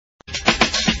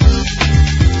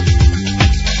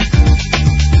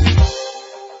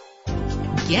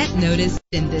Get noticed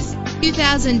in this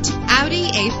 2002 Audi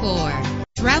A4.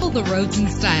 Travel the roads in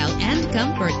style and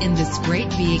comfort in this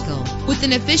great vehicle. With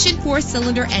an efficient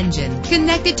 4-cylinder engine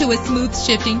connected to a smooth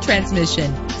shifting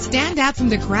transmission. Stand out from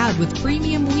the crowd with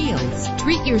premium wheels.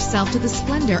 Treat yourself to the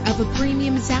splendor of a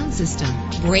premium sound system.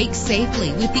 Brake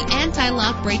safely with the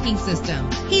anti-lock braking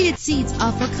system. Heated seats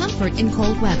offer comfort in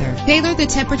cold weather. Tailor the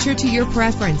temperature to your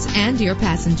preference and your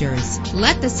passengers.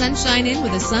 Let the sunshine in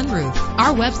with a sunroof.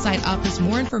 Our website offers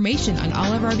more information on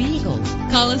all of our vehicles.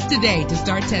 Call us today to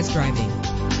start test driving.